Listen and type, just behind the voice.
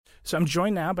So I'm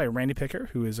joined now by Randy Picker,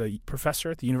 who is a professor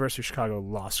at the University of Chicago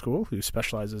Law School who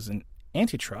specializes in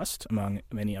antitrust, among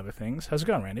many other things. How's it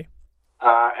going, Randy?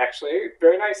 Actually,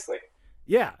 very nicely.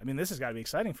 Yeah, I mean, this has got to be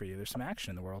exciting for you. There's some action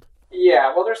in the world.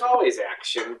 Yeah, well, there's always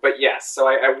action, but yes. So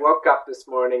I woke up this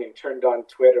morning and turned on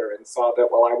Twitter and saw that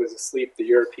while I was asleep, the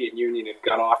European Union had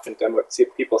gone off and done what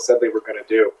people said they were going to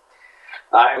do.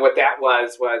 And what that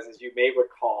was, as you may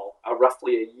recall,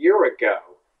 roughly a year ago,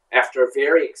 after a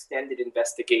very extended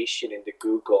investigation into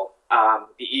Google,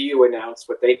 the EU announced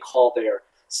what they call their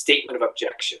Statement of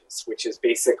Objections, which is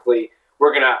basically,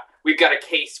 we've got a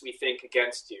case, we think,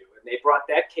 against you. And they brought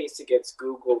that case against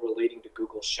Google relating to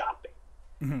Google Shopping.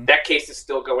 Mm-hmm. That case is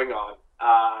still going on.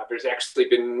 There's actually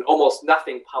been almost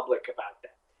nothing public about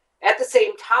that. At the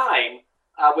same time,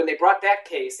 when they brought that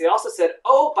case, they also said,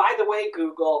 oh, by the way,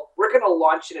 Google, we're going to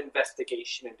launch an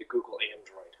investigation into Google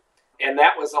Android. And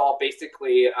that was all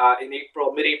basically in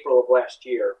mid-April of last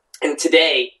year. And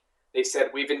today, they said,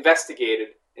 we've investigated,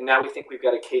 and now we think we've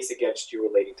got a case against you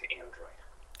relating to Android.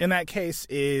 And that case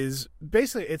is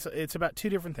basically, it's about two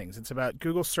different things. It's about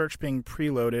Google search being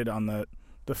preloaded on the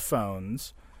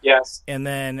phones. Yes. And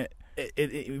then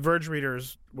Verge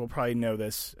readers will probably know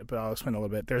this, but I'll explain a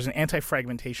little bit. There's an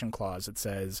anti-fragmentation clause that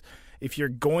says if you're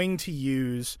going to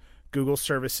use Google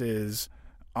services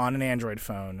on an Android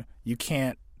phone, you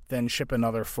can't then ship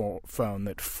another phone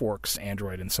that forks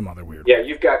Android in some other weird way. Yeah,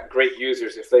 you've got great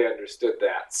users if they understood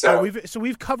that. So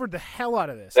we've covered the hell out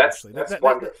of this. That's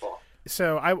wonderful.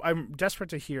 So I'm desperate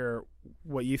to hear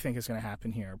what you think is going to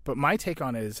happen here. But my take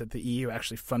on it is that the EU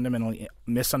actually fundamentally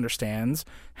misunderstands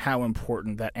how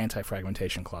important that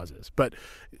anti-fragmentation clause is. But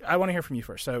I want to hear from you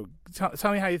first. So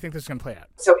tell me how you think this is going to play out.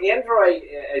 So Android,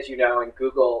 as you know, and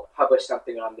Google published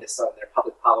something on this on their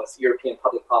European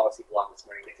public policy blog this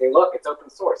morning. They say, look, it's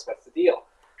open source. What's the deal?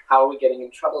 How are we getting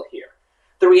in trouble here?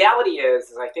 The reality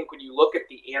is I think when you look at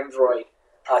the Android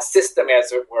system,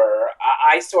 as it were,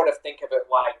 I sort of think of it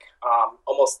like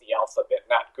almost the alphabet,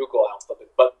 not Google alphabet,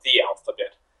 but the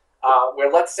alphabet,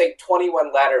 where let's say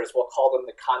 21 letters, we'll call them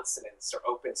the consonants or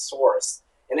open source,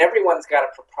 and everyone's got a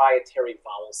proprietary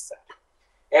vowel set.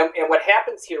 And what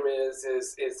happens here is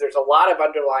there's a lot of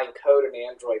underlying code in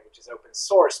Android, which is open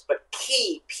source, but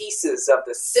key pieces of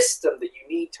the system that you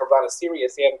need to run a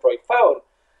serious Android phone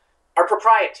are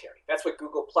proprietary. That's what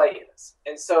Google Play is.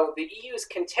 And so the EU's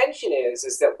contention is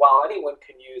that while anyone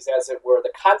can use, as it were,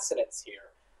 the consonants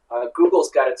here,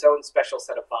 Google's got its own special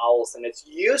set of vowels, and it's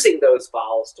using those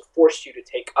vowels to force you to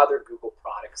take other Google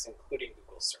products, including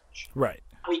Google Search. Right.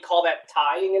 We call that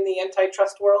tying in the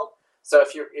antitrust world. So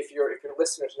if your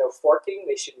listeners know forking,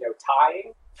 they should know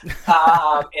tying.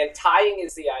 And tying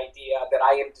is the idea that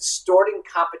I am distorting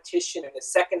competition in the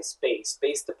second space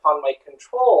based upon my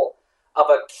control of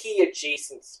a key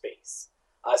adjacent space.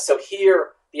 So here,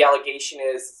 the allegation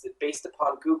is that based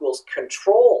upon Google's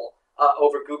control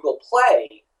over Google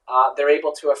Play, they're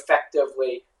able to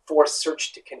effectively force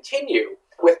search to continue.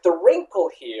 With the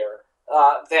wrinkle here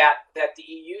that the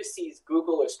EU sees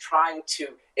Google as trying to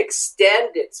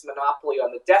extend its monopoly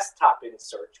on the desktop in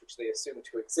search, which they assume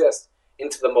to exist,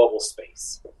 into the mobile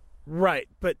space. Right.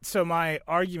 But so my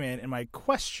argument and my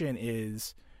question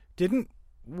is, didn't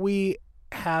we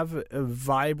have a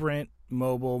vibrant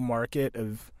mobile market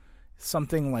of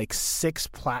something like 6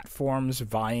 platforms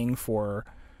vying for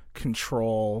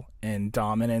control and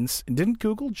dominance? Didn't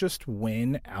Google just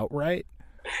win outright?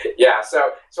 Yeah,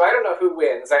 so I don't know who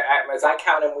wins. As I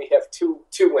count them, we have two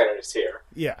winners here.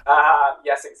 Yeah.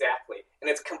 Yes, exactly. And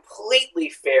it's completely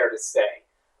fair to say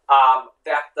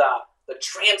that the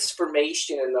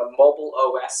transformation in the mobile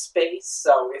OS space,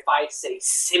 so if I say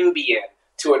Symbian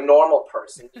to a normal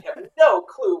person, you have no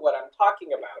clue what I'm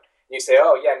talking about. And you say,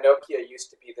 oh, yeah, Nokia used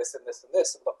to be this and this and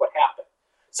this, and look what happened.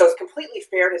 So it's completely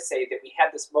fair to say that we had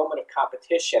this moment of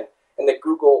competition and that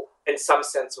Google, in some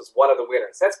sense, was one of the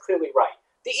winners. That's clearly right.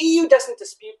 The EU doesn't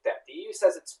dispute that. The EU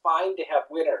says it's fine to have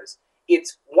winners.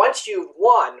 It's once you've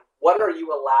won, what are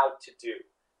you allowed to do?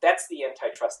 That's the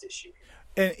antitrust issue.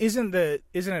 And isn't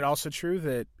it also true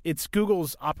that it's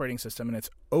Google's operating system and it's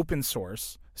open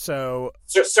source? So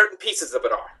certain pieces of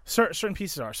it are. Certain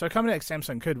pieces are. So a company like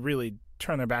Samsung could really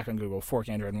turn their back on Google, fork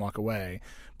Android, and walk away,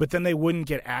 but then they wouldn't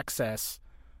get access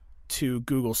to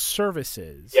Google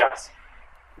services. Yes.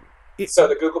 So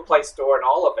the Google Play Store and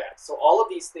all of that. So all of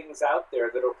these things out there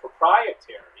that are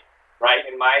proprietary, right?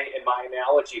 In my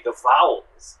analogy, the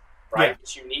vowels, right,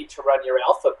 that you need to run your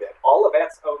alphabet, all of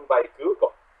that's owned by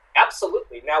Google.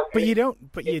 Absolutely. Now, but you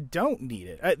don't need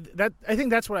it. I think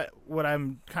that's what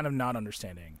I'm kind of not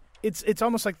understanding. It's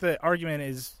almost like the argument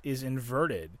is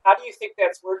inverted. How do you think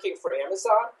that's working for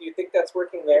Amazon? Do you think that's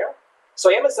working there? So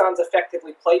Amazon's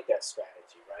effectively played that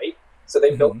strategy, right? So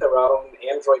they built their own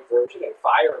Android version and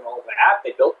Fire and all that.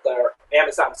 They built their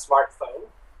Amazon smartphone.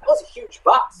 That was a huge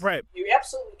bust. Right. You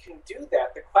absolutely can do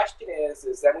that. The question is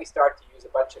then we start to use a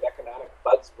bunch of economic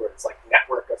buzzwords like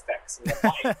network effects and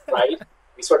the like, right?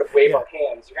 We sort of wave our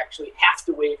hands. You actually have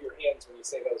to wave your hands when you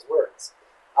say those words.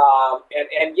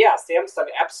 And yeah, Samsung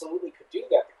absolutely could do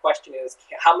that. The question is,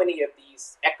 how many of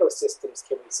these ecosystems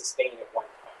can we sustain at one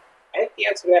time? I think the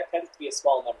answer to that tends to be a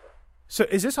small number. So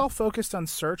is this all focused on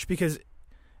search? Because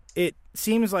it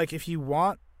seems like if you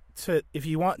want to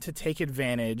take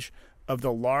advantage of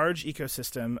the large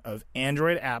ecosystem of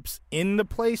Android apps in the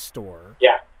Play Store,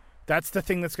 that's the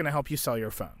thing that's going to help you sell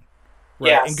your phone.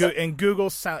 Right? Yeah, and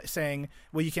Google's saying,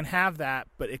 well, you can have that,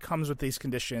 but it comes with these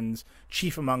conditions.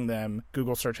 Chief among them,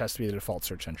 Google search has to be the default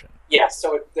search engine. Yeah,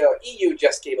 so the EU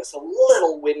just gave us a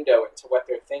little window into what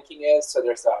their thinking is. So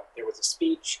there was a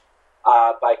speech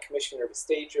by Commissioner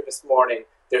Vestager this morning.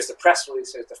 There's the press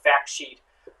release. There's the fact sheet.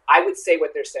 I would say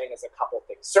what they're saying is a couple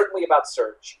things, certainly about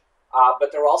search,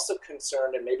 but they're also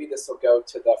concerned, and maybe this will go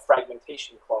to the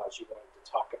fragmentation clause you wanted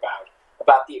to talk about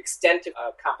the extent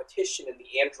of competition in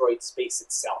the Android space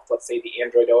itself, let's say the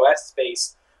Android OS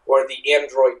space or the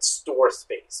Android store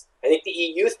space. I think the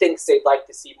EU thinks they'd like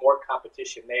to see more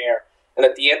competition there, and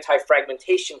that the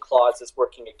anti-fragmentation clause is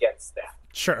working against that.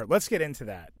 Sure, let's get into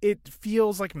that. It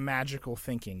feels like magical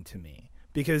thinking to me,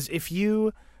 because if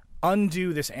you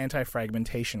undo this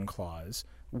anti-fragmentation clause,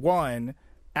 one,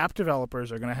 app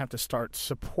developers are going to have to start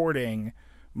supporting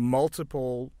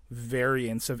multiple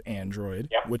variants of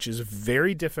Android, which is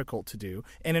very difficult to do.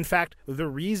 And in fact, the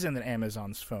reason that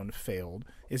Amazon's phone failed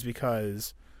is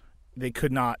because they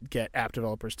could not get app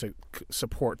developers to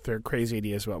support their crazy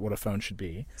ideas about what a phone should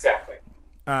be. Exactly.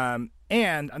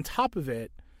 And on top of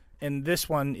it, and this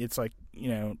one, it's like,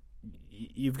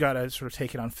 you've got to sort of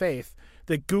take it on faith,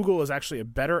 that Google is actually a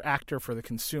better actor for the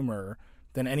consumer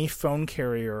than any phone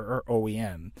carrier or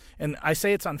OEM. And I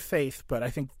say it's on faith, but I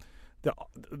think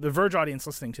the Verge audience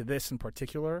listening to this in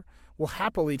particular will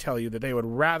happily tell you that they would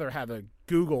rather have a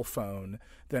Google phone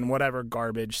than whatever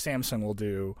garbage Samsung will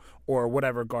do, or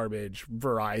whatever garbage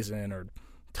Verizon or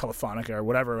Telefonica or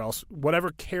whatever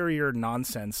carrier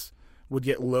nonsense would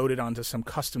get loaded onto some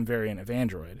custom variant of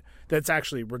Android that's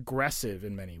actually regressive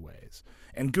in many ways.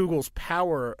 And Google's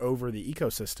power over the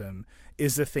ecosystem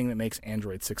is the thing that makes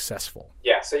Android successful.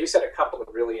 Yeah, so you said a couple of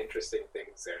really interesting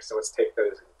things there, so let's take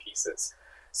those in pieces.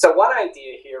 So one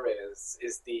idea here is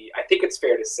I think it's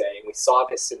fair to say, and we saw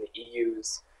this in the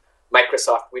EU's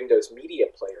Microsoft Windows Media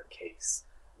Player case,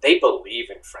 they believe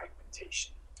in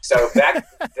fragmentation. So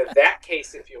that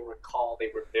case, if you'll recall, they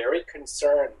were very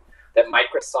concerned that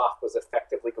Microsoft was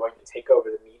effectively going to take over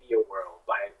the media world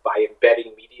by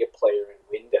embedding Media Player in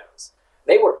Windows.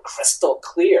 They were crystal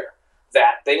clear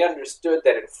that they understood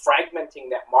that in fragmenting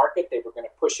that market, they were going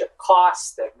to push up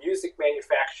costs, that music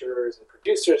manufacturers and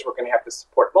producers were going to have to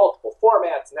support multiple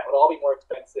formats, and that would all be more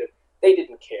expensive. They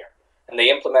didn't care, and they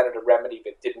implemented a remedy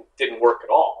that didn't work at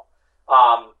all.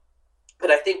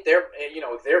 But I think they're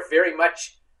very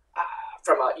much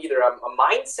from either a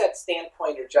mindset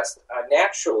standpoint or just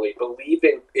naturally believe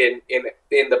in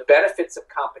the benefits of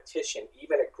competition,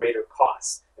 even at greater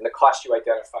costs, and the costs you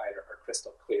identified are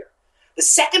crystal clear. The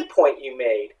second point you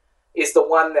made is the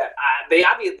one that they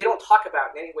don't talk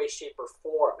about in any way, shape, or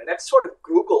form, and that's sort of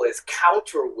Google as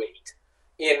counterweight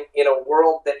in a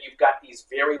world that you've got these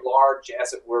very large,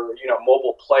 as it were,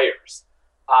 mobile players.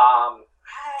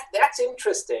 That's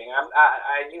interesting.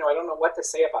 I don't know what to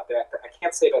say about that. I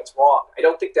can't say that's wrong. I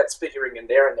don't think that's figuring in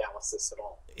their analysis at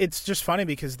all. It's just funny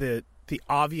because the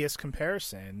obvious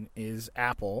comparison is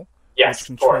Apple, which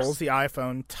controls the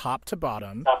iPhone top to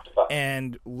bottom,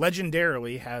 and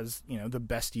legendarily has the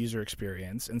best user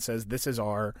experience, and says this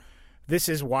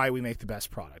is why we make the best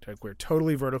product. Like, we're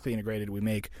totally vertically integrated. We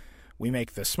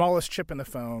make the smallest chip in the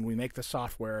phone. We make the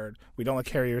software. We don't let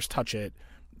carriers touch it.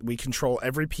 We control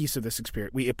every piece of this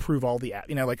experience. We approve all the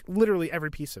literally every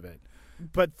piece of it.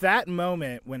 But that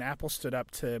moment when Apple stood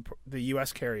up to the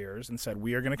U.S. carriers and said,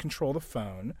 we are going to control the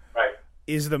phone,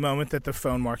 is the moment that the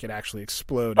phone market actually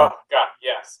exploded. Oh, God,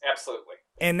 yes, absolutely.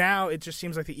 And now it just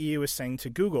seems like the EU is saying to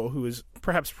Google, who is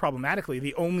perhaps problematically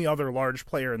the only other large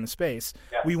player in the space,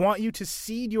 we want you to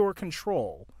cede your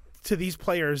control to these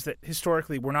players that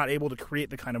historically were not able to create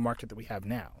the kind of market that we have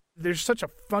now. There's such a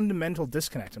fundamental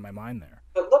disconnect in my mind there.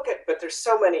 But there's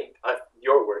so many,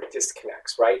 your word,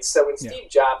 disconnects, right? So when Steve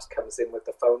Jobs comes in with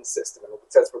the phone system and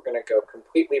says we're going to go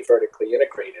completely vertically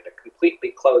integrated, a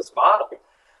completely closed model,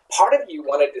 part of you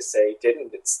wanted to say,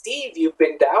 didn't it? Steve, you've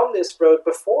been down this road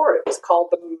before. It was called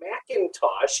the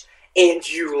Macintosh, and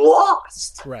you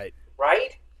lost. Right.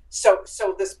 right? So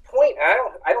this point, I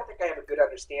don't think I have a good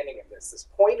understanding of this. This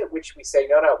point at which we say,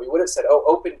 no, we would have said,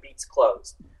 open beats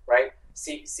closed, right?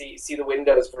 See the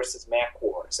Windows versus Mac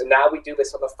wars, and now we do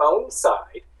this on the phone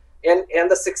side, and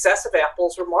the success of Apple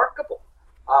is remarkable.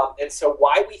 And so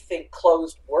why we think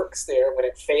closed works there when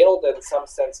it failed in some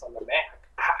sense on the Mac,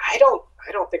 I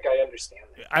don't think I understand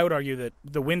that. I would argue that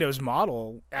the Windows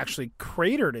model actually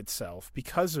cratered itself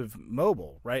because of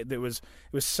mobile, right? It was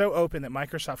so open that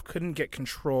Microsoft couldn't get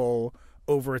control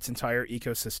over its entire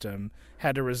ecosystem,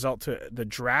 had to result to the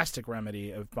drastic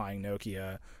remedy of buying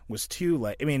Nokia, was too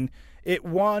late. I mean, it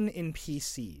won in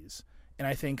PCs, and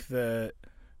I think the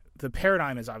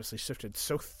paradigm has obviously shifted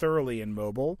so thoroughly in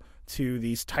mobile to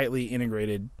these tightly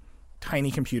integrated tiny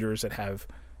computers that have,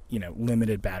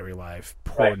 limited battery life,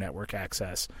 poor network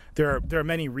access. There are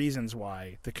many reasons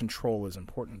why the control is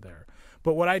important there.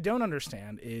 But what I don't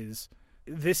understand is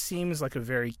this seems like a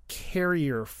very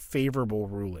carrier-favorable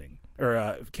ruling, or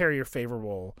a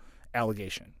carrier-favorable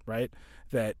allegation, right?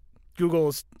 That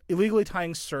Google's illegally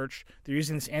tying search, they're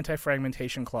using this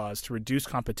anti-fragmentation clause to reduce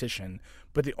competition,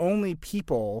 but the only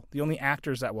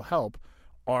actors that will help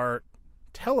are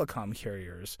telecom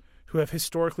carriers who have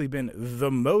historically been the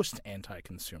most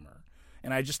anti-consumer.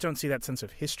 And I just don't see that sense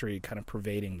of history kind of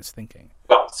pervading this thinking.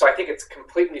 Well, so I think it's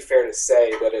completely fair to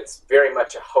say that it's very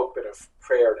much a hope and a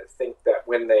prayer to think that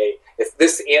if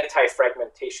this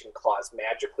anti-fragmentation clause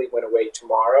magically went away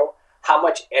tomorrow, how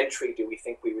much entry do we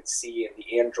think we would see in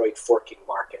the Android forking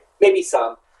market? Maybe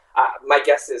some. My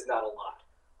guess is not a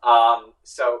lot.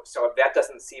 So that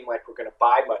doesn't seem like we're going to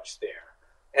buy much there.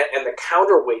 And the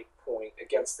counterweight point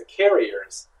against the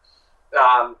carriers,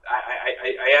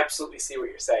 I absolutely see what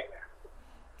you're saying there.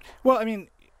 Well, I mean,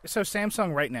 so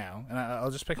Samsung right now, and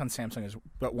I'll just pick on Samsung as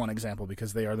but one example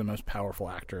because they are the most powerful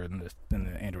actor in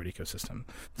the Android ecosystem.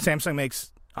 Samsung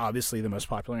makes obviously the most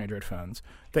popular Android phones.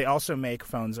 They also make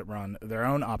phones that run their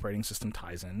own operating system,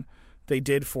 Tizen. They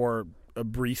did for a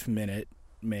brief minute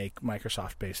make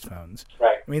Microsoft-based phones.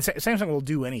 Right. I mean, Samsung will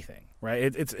do anything,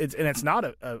 right? It's not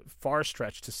a far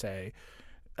stretch to say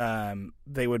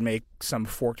they would make some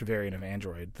forked variant of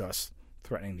Android, thus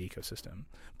threatening the ecosystem.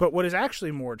 But what is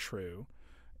actually more true,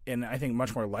 and I think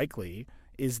much more likely,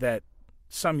 is that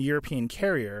some European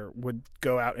carrier would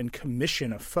go out and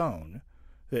commission a phone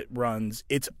that runs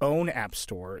its own app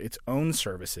store, its own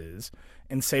services,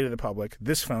 and say to the public,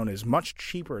 this phone is much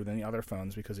cheaper than the other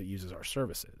phones because it uses our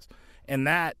services. And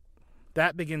that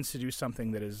begins to do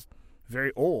something that is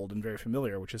very old and very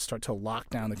familiar, which is start to lock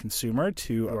down the consumer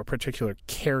to a particular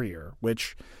carrier,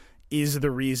 which is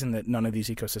the reason that none of these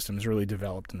ecosystems really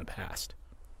developed in the past.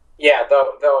 Yeah,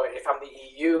 though if I'm the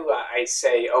EU, I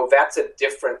say, that's a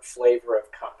different flavor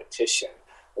of competition.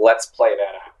 Let's play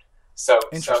that out. So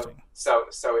it's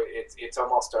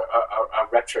almost a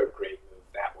retrograde move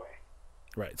that way.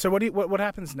 Right. So what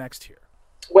happens next here?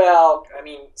 Well, I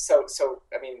mean,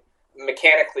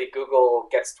 mechanically, Google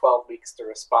gets 12 weeks to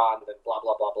respond and blah,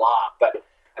 blah, blah, blah. But,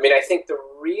 I mean, I think the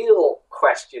real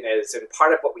question is, and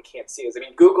part of what we can't see is,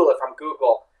 Google, if I'm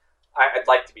Google, I'd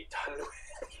like to be done with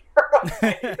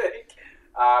it.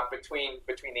 Between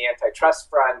the antitrust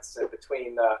fronts and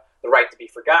between the right to be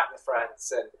forgotten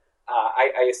fronts. And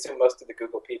I assume most of the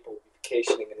Google people will be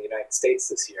vacationing in the United States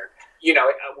this year.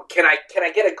 Can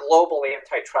I get a global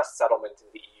antitrust settlement in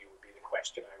the EU would be the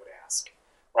question I would ask,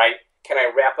 right? Can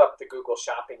I wrap up the Google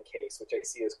shopping case, which I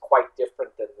see as quite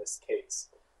different than this case,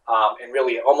 and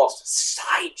really almost a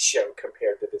sideshow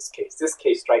compared to this case. This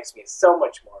case strikes me as so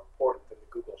much more important than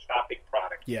the Google shopping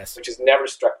product, yes, which has never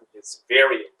struck me as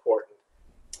very important.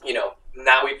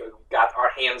 Now we've got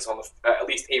our hands on at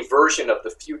least a version of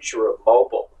the future of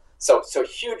mobile, so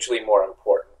hugely more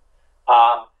important.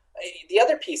 The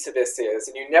other piece of this is,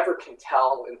 and you never can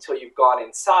tell until you've gone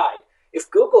inside, if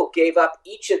Google gave up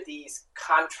each of these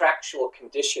contractual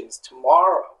conditions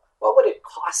tomorrow, what would it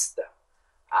cost them?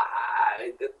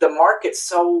 The market's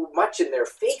so much in their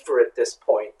favor at this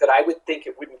point that I would think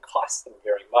it wouldn't cost them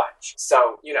very much.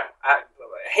 So,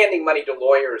 handing money to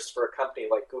lawyers for a company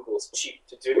like Google is cheap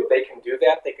to do. They can do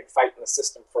that. They can fight in the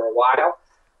system for a while.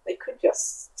 They could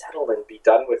just settle and be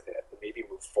done with it and maybe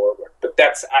move forward. But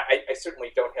I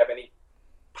certainly don't have any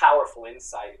powerful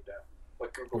insight into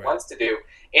what Google wants to do.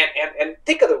 And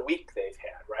think of the week they've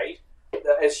had, right?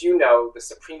 As you know, the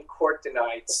Supreme Court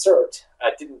denied cert,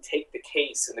 didn't take the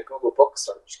case in the Google book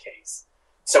search case.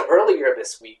 So earlier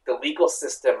this week, the legal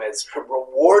system has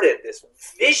rewarded this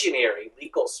visionary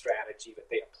legal strategy that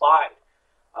they applied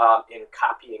in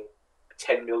copying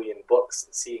 10 million books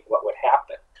and seeing what would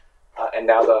happen. And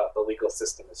now the legal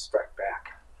system has struck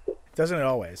back. Doesn't it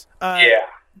always? Yeah.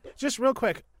 Just real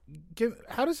quick,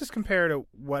 how does this compare to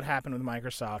what happened with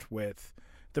Microsoft with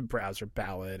the browser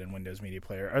ballot and Windows Media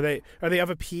Player? Are they of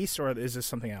a piece, or is this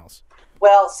something else?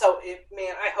 Well,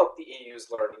 I hope the EU's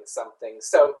learning something.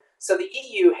 So the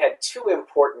EU had two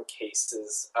important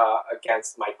cases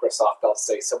against Microsoft, I'll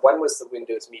say. So one was the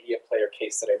Windows Media Player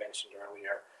case that I mentioned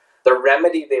earlier. The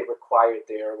remedy they required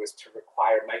there was to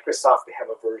require Microsoft to have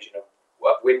a version of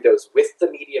Windows with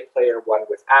the media player, one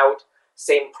without.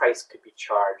 Same price could be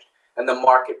charged, and the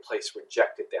marketplace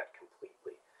rejected that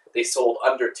completely. They sold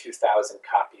under 2,000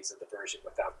 copies of the version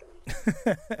without the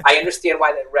media. I understand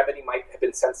why that remedy might have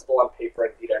been sensible on paper.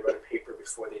 Indeed, I wrote a paper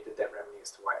before they did that remedy as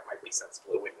to why it might be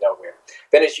sensible. It went nowhere.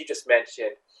 Then, as you just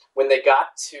mentioned, when they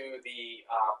got to the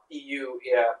EU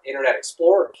Internet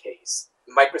Explorer case,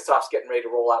 Microsoft's getting ready to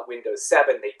roll out Windows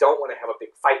 7. They don't want to have a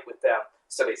big fight with them,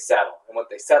 so they settle. And what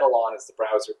they settle on is the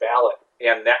browser ballot.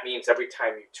 And that means every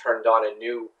time you turned on a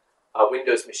new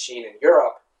Windows machine in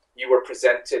Europe, you were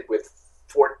presented with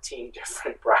 14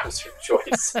 different browser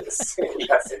choices.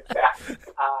 Yes, in fact.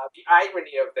 The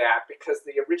irony of that, because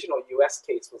the original US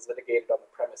case was litigated on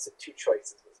the premise of 2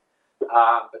 choices,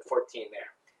 but 14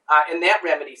 there. And that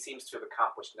remedy seems to have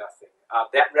accomplished nothing.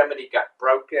 That remedy got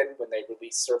broken when they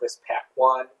released Service Pack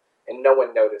 1, and no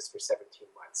one noticed for 17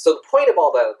 months. So the point of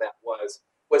all that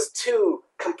was 2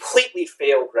 completely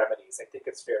failed remedies, I think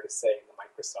it's fair to say, in the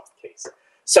Microsoft case.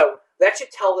 So that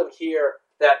should tell them here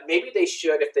that maybe they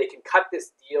should, if they can cut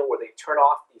this deal where they turn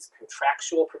off these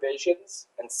contractual provisions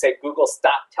and say, Google,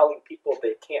 stop telling people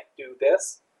they can't do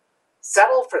this,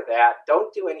 settle for that,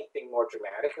 don't do anything more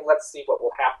dramatic, and let's see what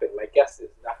will happen. My guess is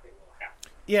nothing will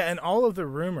happen. Yeah, and all of the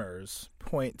rumors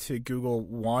point to Google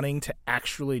wanting to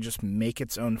actually just make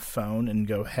its own phone and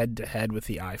go head-to-head with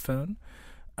the iPhone.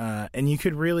 And you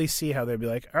could really see how they'd be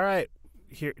like, all right,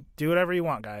 here, do whatever you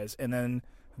want, guys. And then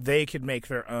they could make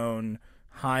their own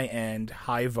high-end,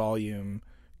 high-volume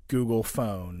Google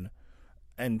phone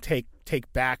and take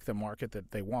back the market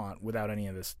that they want without any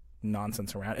of this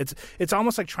nonsense around. It's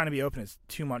almost like trying to be open is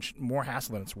too much more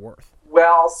hassle than it's worth.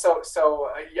 Well, so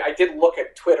I did look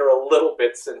at Twitter a little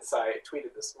bit since I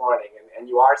tweeted this morning, and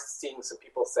you are seeing some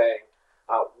people saying,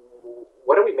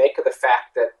 what do we make of the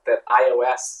fact that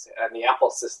iOS and the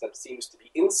Apple system seems to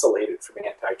be insulated from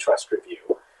antitrust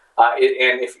review?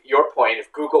 And if your point,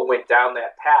 if Google went down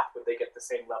that path, would they get the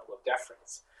same level of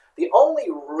deference? The only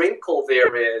wrinkle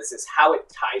there is how it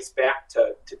ties back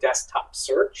to desktop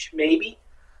search, maybe.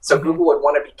 So Google would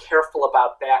want to be careful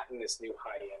about that in this new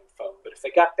high-end phone. But if they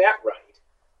got that right,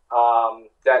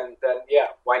 then yeah,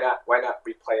 why not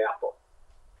replay Apple?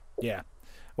 Yeah.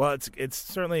 Well, it's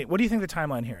certainly. What do you think the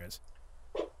timeline here is?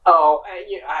 Oh,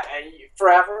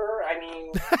 forever. I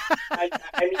mean,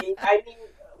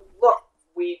 look,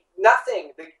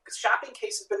 nothing. The shopping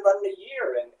case has been running a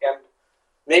year, and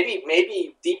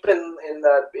maybe deep in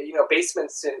the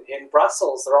basements in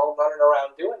Brussels, they're all running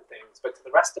around doing things. But to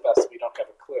the rest of us, we don't have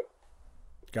a clue.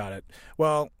 Got it.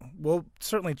 Well, we'll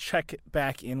certainly check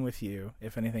back in with you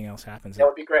if anything else happens. That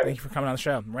would be great. Thank you for coming on the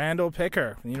show. Randall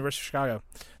Picker from the University of Chicago.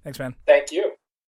 Thanks, man. Thank you.